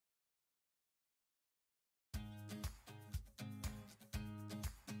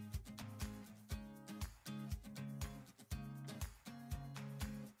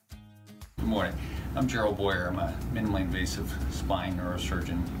morning. I'm Gerald Boyer. I'm a minimally invasive spine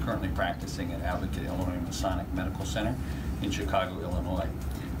neurosurgeon currently practicing at Advocate Illinois Masonic Medical Center in Chicago, Illinois.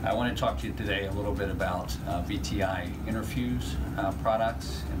 I want to talk to you today a little bit about VTI InterFuse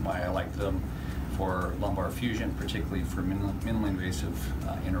products and why I like them for lumbar fusion, particularly for minimally invasive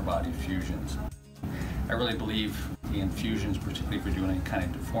interbody fusions. I really believe the infusions, particularly if we're doing any kind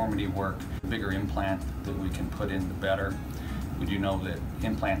of deformity work, the bigger implant that we can put in, the better. We do know that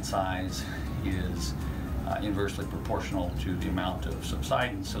implant size is inversely proportional to the amount of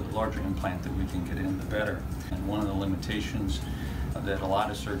subsidence, so the larger implant that we can get in, the better. And one of the limitations that a lot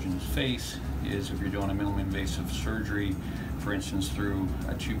of surgeons face is if you're doing a minimally invasive surgery, for instance through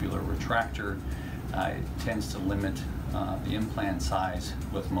a tubular retractor, it tends to limit the implant size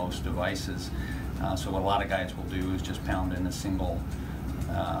with most devices. So what a lot of guys will do is just pound in a single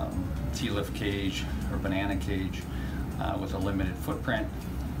T-lift cage or banana cage with a limited footprint,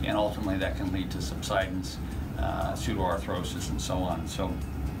 and ultimately that can lead to subsidence, pseudoarthrosis, and so on. So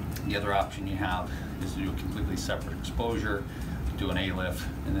the other option you have is to do a completely separate exposure, do an A-lift,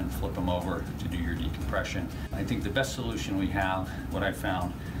 and then flip them over to do your decompression. I think the best solution we have, what I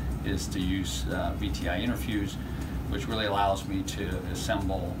found, is to use VTI InterFuse, which really allows me to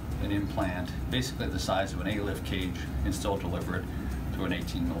assemble an implant basically the size of an A-lift cage and still deliver it to an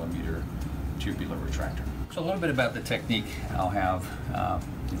 18mm tubular retractor. So a little bit about the technique. I'll have,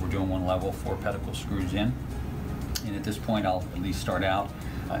 if we're doing one level, 4 pedicle screws in. And at this point I'll at least start out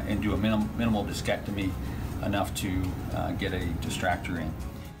and do a minimal discectomy, enough to get a distractor in.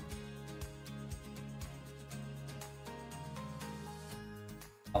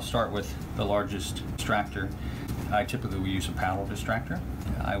 I'll start with the largest distractor. I typically will use a paddle distractor.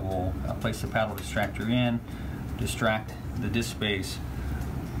 I will place the paddle distractor in, distract the disc space,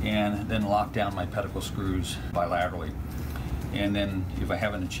 and then lock down my pedicle screws bilaterally. And then if I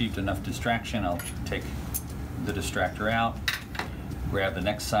haven't achieved enough distraction, I'll take the distractor out, grab the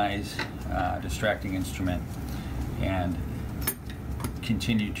next size distracting instrument, and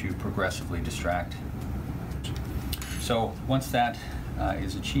continue to progressively distract. So once that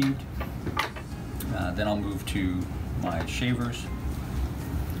is achieved, then I'll move to my shavers,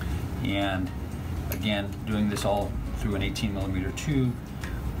 and again doing this all through an 18mm tube.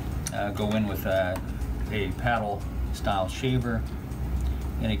 Go in with a paddle style shaver,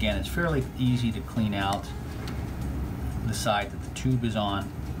 and again it's fairly easy to clean out the side that the tube is on.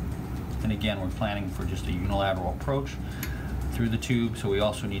 And again, we're planning for just a unilateral approach through the tube, so we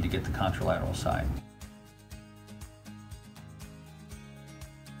also need to get the contralateral side.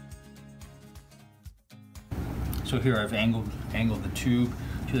 So here I've angled the tube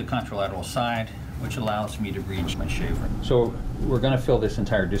to the contralateral side, which allows me to reach my shaver. So we're going to fill this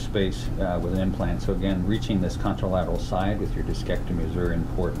entire disc space with an implant. So again, reaching this contralateral side with your discectomy is very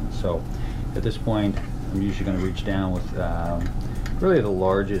important. So at this point, I'm usually going to reach down with really the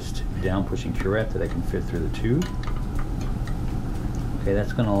largest down pushing curette that I can fit through the tube. Okay,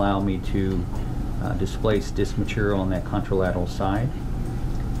 that's going to allow me to displace disc material on that contralateral side.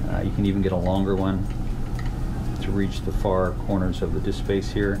 You can even get a longer one to reach the far corners of the disc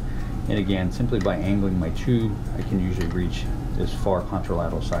space here. And again, simply by angling my tube, I can usually reach this far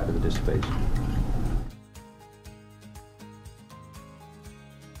contralateral side of the disc space.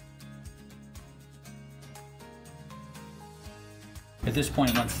 At this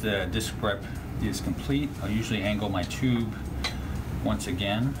point, once the disc prep is complete, I'll usually angle my tube once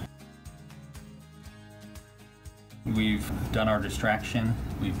again. We've done our distraction,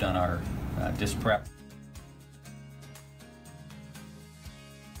 we've done our disc prep.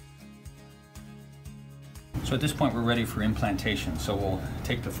 So at this point we're ready for implantation. So we'll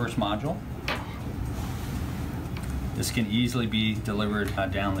take the first module. This can easily be delivered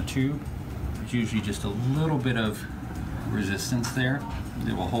down the tube. There's usually just a little bit of resistance there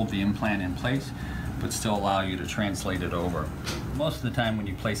that will hold the implant in place but still allow you to translate it over. Most of the time when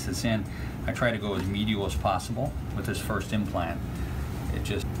you place this in, I try to go as medial as possible with this first implant. It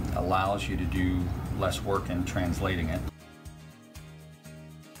just allows you to do less work in translating it.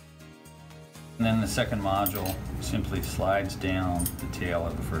 And then the second module simply slides down the tail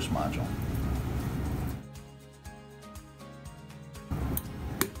of the first module.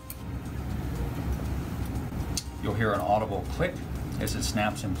 You'll hear an audible click as it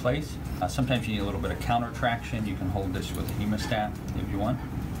snaps in place. Sometimes you need a little bit of counter traction. You can hold this with a hemostat if you want.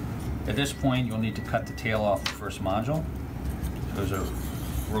 At this point, you'll need to cut the tail off the first module. There's a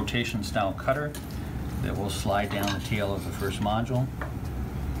rotation style cutter that will slide down the tail of the first module.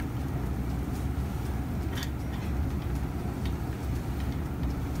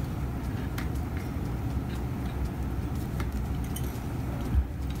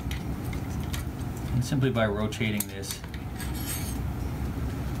 simply by rotating this.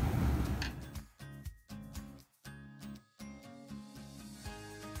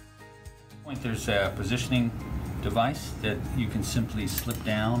 There's a positioning device that you can simply slip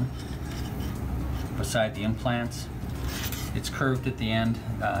down beside the implants. It's curved at the end.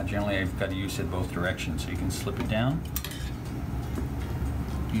 Generally I've got to use it both directions, so you can slip it down.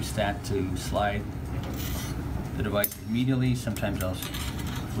 Use that to slide the device immediately. Sometimes I'll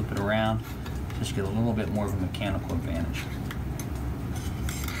flip it around, just get a little bit more of a mechanical advantage.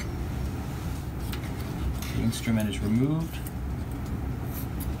 The instrument is removed,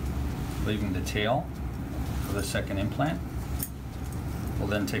 leaving the tail for the second implant. We'll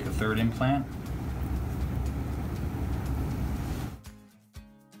then take a third implant.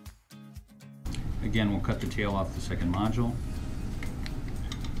 Again, we'll cut the tail off the second module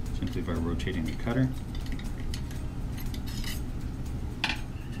simply by rotating the cutter.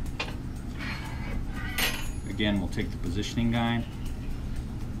 Again, we'll take the positioning guide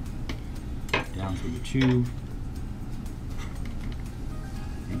down through the tube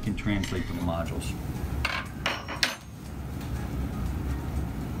and can translate to the modules.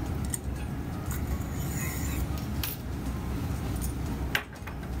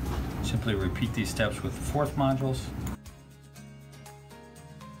 Simply repeat these steps with the fourth modules.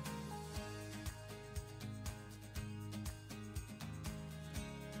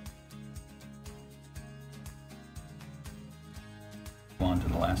 Go on to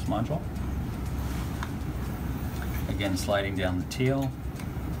the last module. Again, sliding down the tail.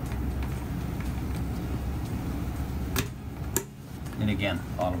 And again,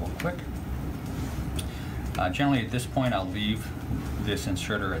 audible quick. Generally at this point I'll leave this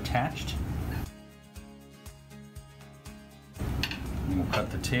inserter attached. And we'll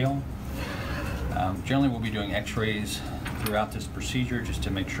cut the tail. Generally we'll be doing x-rays throughout this procedure just to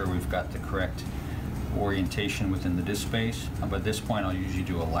make sure we've got the correct orientation within the disc space. But at this point I'll usually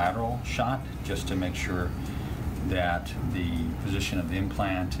do a lateral shot just to make sure that the position of the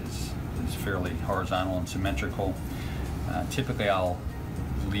implant is fairly horizontal and symmetrical. Typically I'll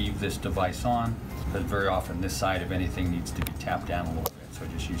leave this device on, but very often this side, if anything, needs to be tapped down a little bit, so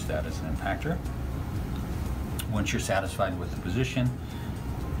just use that as an impactor. Once you're satisfied with the position,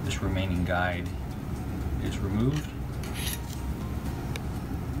 this remaining guide is removed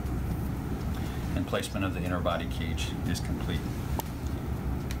and placement of the inner body cage is complete.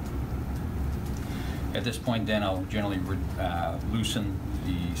 At this point then I'll generally loosen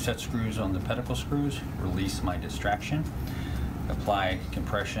the set screws on the pedicle screws, release my distraction, apply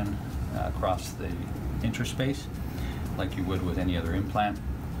compression across the interspace like you would with any other implant.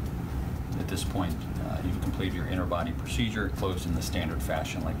 At this point you've completed your inner body procedure, closed in the standard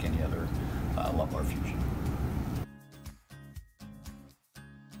fashion like any other lumbar fusion.